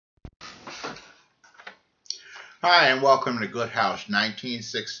Hi, and welcome to Good House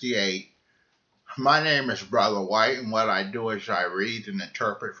 1968. My name is Brother White, and what I do is I read and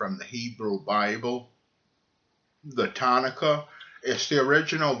interpret from the Hebrew Bible. The Tanakh is the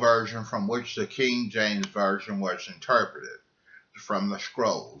original version from which the King James Version was interpreted from the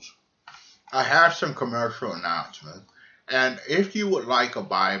scrolls. I have some commercial announcements, and if you would like a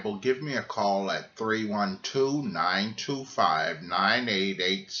Bible, give me a call at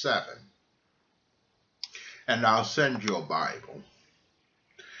 312-925-9887, and I'll send you a Bible.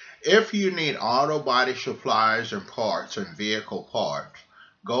 If you need auto body supplies and parts and vehicle parts,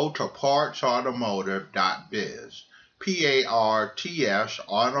 go to partsautomotive.biz. PARTS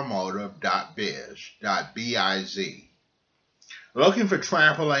automotive.biz. Looking for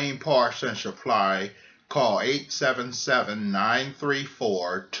trampoline parts and supply, call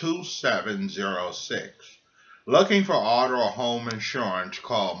 877-934-2706. Looking for auto or home insurance,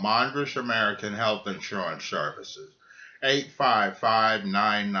 call Mondris American Health Insurance Services,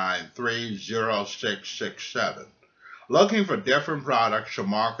 855-993-0667. Looking for different products to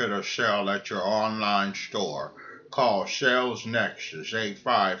market or sell at your online store, call Sales Nexus,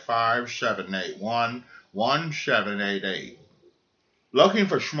 855-781-1788. Looking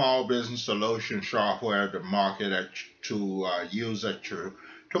for small business solution software to market to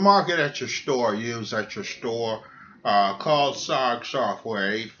market at your store, use at your store. Call SOG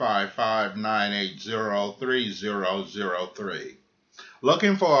Software, 855-980-3003.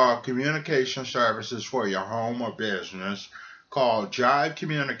 Looking for communication services for your home or business, call Jive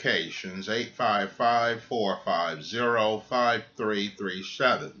Communications,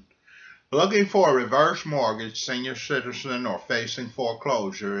 855-450-5337. Looking for a reverse mortgage, senior citizen, or facing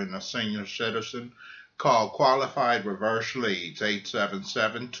foreclosure in a senior citizen, call Qualified Reverse Leads,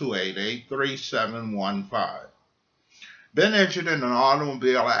 877-288-3715. Been injured in an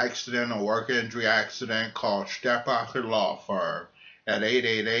automobile accident or work injury accident, call Stepbacher Law Firm at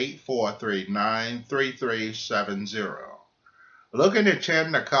 888-439-3370. Looking to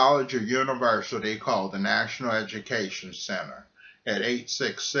attend a college or university, call the National Education Center at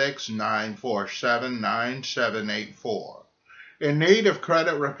 866-947-9784. In need of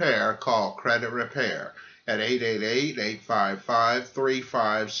credit repair, call Credit Repair at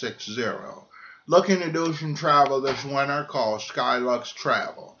 888-855-3560. Looking to do some travel this winter, call Skylux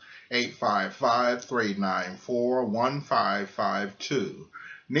Travel, 855-394-1552.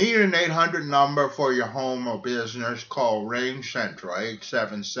 Need an 800 number for your home or business, call Range Central,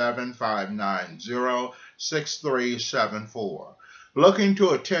 877-590-6374. Looking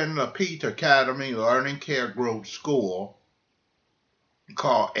to attend the Pete Academy Learning Care Group School,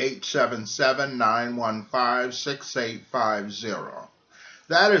 call 877-915-6850.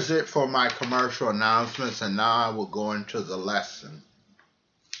 That is it for my commercial announcements, and now I will go into the lesson.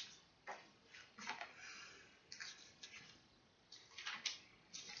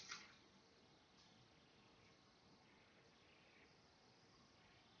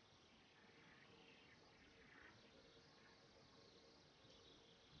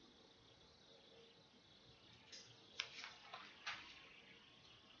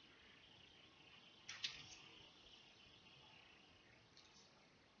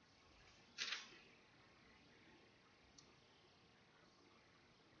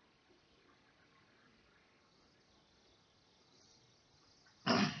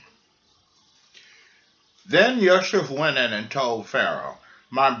 Then Yosef went in and told Pharaoh,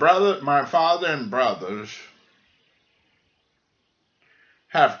 my father and brothers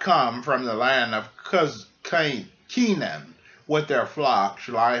have come from the land of Canaan with their flocks,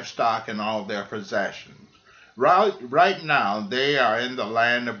 livestock, and all their possessions. Right now they are in the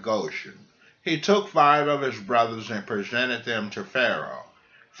land of Goshen. He took 5 of his brothers and presented them to Pharaoh.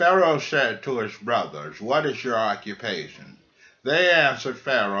 Pharaoh said to his brothers, what is your occupation? They answered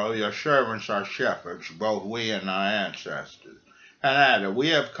Pharaoh, your servants are shepherds, both we and our ancestors. And added, we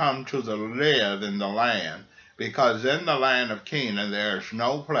have come to live in the land, because in the land of Canaan there is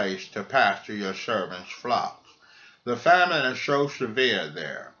no place to pasture your servants' flocks. The famine is so severe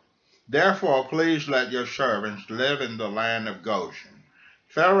there. Therefore please let your servants live in the land of Goshen.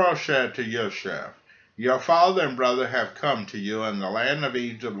 Pharaoh said to Yosef, your father and brother have come to you, and the land of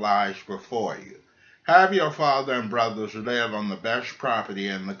Egypt lies before you. Have your father and brothers live on the best property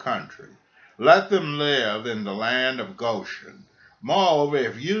in the country. Let them live in the land of Goshen. Moreover,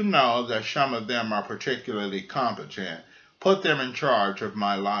 if you know that some of them are particularly competent, put them in charge of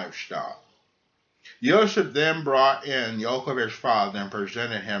my livestock. Joseph then brought in Yaakov his father and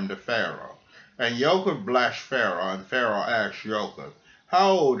presented him to Pharaoh. And Yaakov blessed Pharaoh, and Pharaoh asked Yaakov,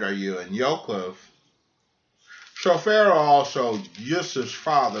 how old are you? And Yaakov So Pharaoh also, Yusuf's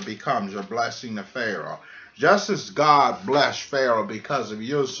father, becomes a blessing to Pharaoh. Just as God blessed Pharaoh because of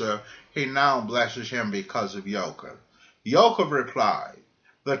Yusuf, he now blesses him because of Jacob. Jacob replied,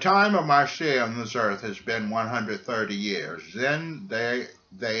 "The time of my stay on this earth has been 130 years. Then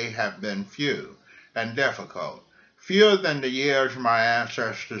they have been few and difficult, fewer than the years my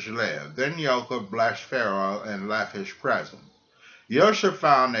ancestors lived." Then Jacob blessed Pharaoh and left his presence. Joseph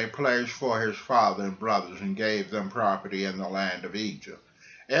found a place for his father and brothers and gave them property in the land of Egypt,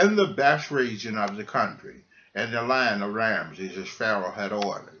 in the best region of the country, in the land of Ramses, as Pharaoh had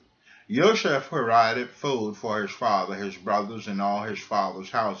ordered. Joseph provided food for his father, his brothers, and all his father's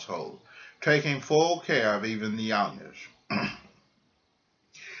household, taking full care of even the youngest.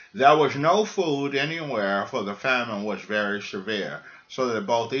 There was no food anywhere, for the famine was very severe, so that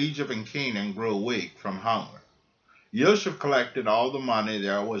both Egypt and Canaan grew weak from hunger. Joseph collected all the money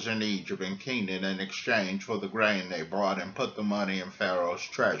there was in Egypt and Canaan in exchange for the grain they brought and put the money in Pharaoh's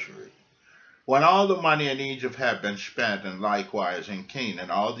treasury. When all the money in Egypt had been spent, and likewise in Canaan,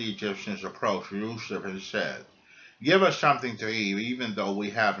 all the Egyptians approached Joseph and said, "Give us something to eat, even though we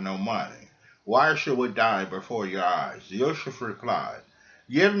have no money. Why should we die before your eyes?" Joseph replied,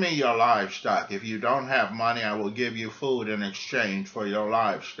 "Give me your livestock. If you don't have money, I will give you food in exchange for your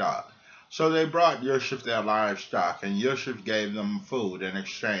livestock." So they brought Joseph their livestock, and Joseph gave them food in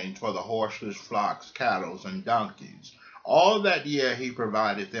exchange for the horses, flocks, cattle, and donkeys. All that year he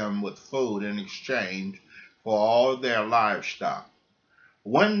provided them with food in exchange for all their livestock.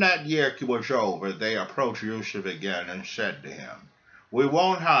 When that year was over, they approached Joseph again and said to him, "We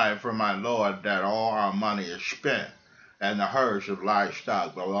won't hide from my lord that all our money is spent, and the herds of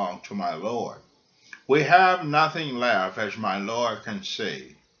livestock belong to my lord. We have nothing left, as my lord can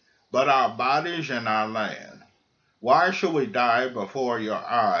see, but our bodies and our land. Why should we die before your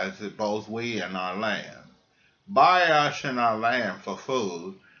eyes, both we and our land? Buy us and our land for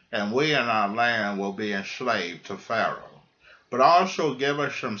food, and we and our land will be enslaved to Pharaoh. But also give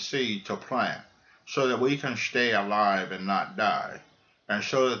us some seed to plant, so that we can stay alive and not die, and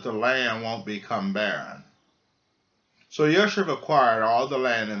so that the land won't become barren." So Joseph acquired all the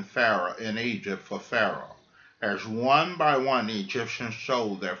land in Egypt for Pharaoh, as one by one the Egyptians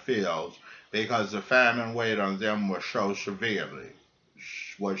sold their fields, because the famine weighed on them was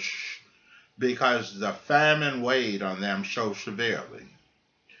because the famine weighed on them so severely.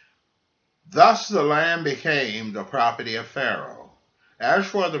 Thus the land became the property of Pharaoh. As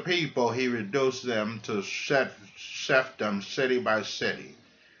for the people, he reduced them to serfdom city by city,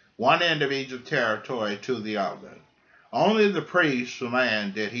 one end of Egypt's territory to the other. Only the priests'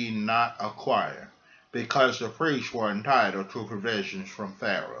 land did he not acquire, because the priests were entitled to provisions from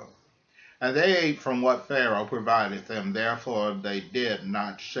Pharaoh. And they ate from what Pharaoh provided them, therefore they did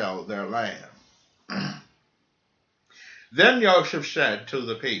not sell their land. Then Joseph said to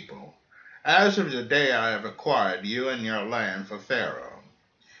the people, "As of the day I have acquired you and your land for Pharaoh,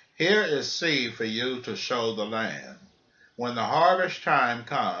 here is seed for you to sow the land. When the harvest time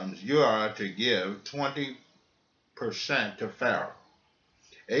comes, you are to give 20% to Pharaoh.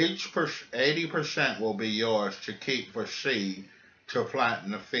 80% will be yours to keep for seed to plant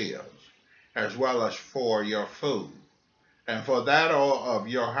in the fields, as well as for your food, and for that of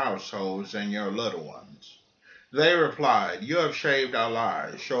your households and your little ones." They replied, "You have saved our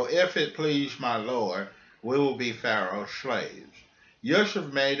lives, so if it please my lord, we will be Pharaoh's slaves."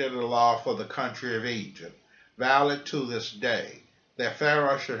 Joseph made it a law for the country of Egypt, valid to this day, that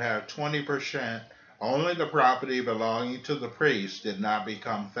Pharaoh should have 20%. Only the property belonging to the priests did not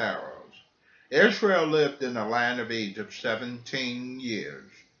become Pharaoh's. Israel lived in the land of Egypt 17 years.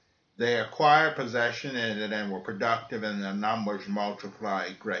 They acquired possession in it and were productive, and their numbers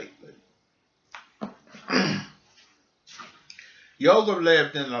multiplied greatly. Jacob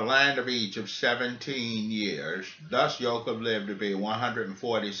lived in the land of Egypt 17 years. Thus Jacob lived to be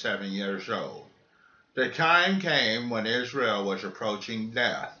 147 years old. The time came when Israel was approaching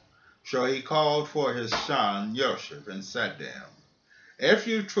death. So he called for his son Joseph and said to him, "If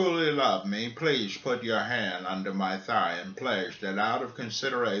you truly love me, please put your hand under my thigh and pledge that out of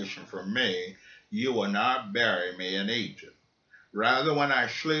consideration for me, you will not bury me in Egypt. Rather, when I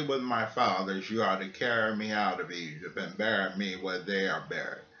sleep with my fathers, you are to carry me out of Egypt and bury me where they are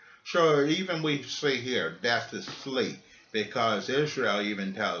buried." So even we see here, death is sleep, because Israel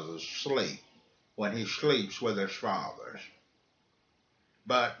even tells us sleep when he sleeps with his fathers.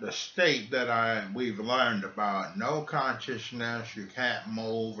 But the state that we've learned about, no consciousness, you can't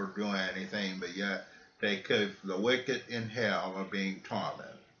move or do anything, but yet the wicked in hell are being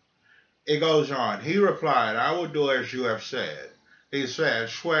tormented. It goes on. He replied, "I will do as you have said." He said,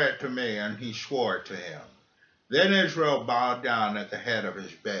 "Swear it to me," and he swore it to him. Then Israel bowed down at the head of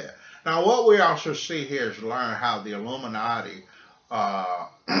his bed. Now, what we also see here is learn how the Illuminati uh,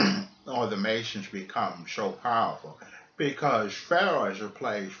 or the Masons become so powerful. Because Pharaoh is a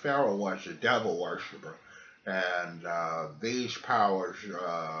place, Pharaoh was a devil worshiper. And these powers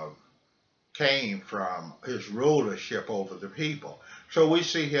came from his rulership over the people. So we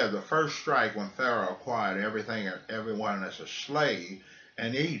see here the first strike when Pharaoh acquired everything and everyone as a slave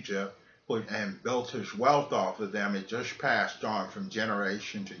in Egypt and built his wealth off of them. It just passed on from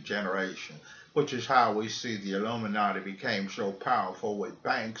generation to generation, which is how we see the Illuminati became so powerful with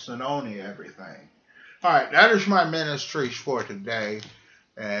banks and owning everything. All right, that is my ministries for today.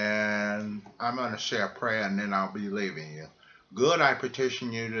 And I'm going to say a prayer and then I'll be leaving you. Good, I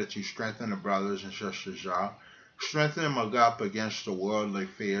petition you that you strengthen the brothers and sisters up. Strengthen them up against the worldly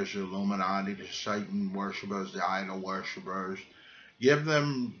fears, the Illuminati, the Satan worshippers, the idol worshippers. Give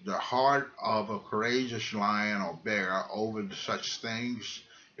them the heart of a courageous lion or bear over such things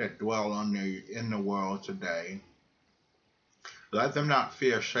that dwell in the world today. Let them not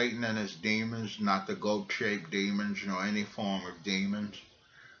fear Satan and his demons, not the goat-shaped demons, nor any form of demons.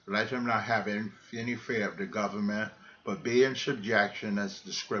 Let them not have any fear of the government, but be in subjection, as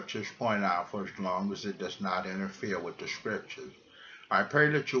the scriptures point out, for as long as it does not interfere with the scriptures. I pray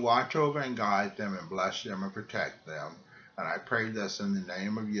that you watch over and guide them and bless them and protect them. And I pray this in the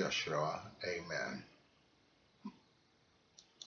name of Yeshua. Amen.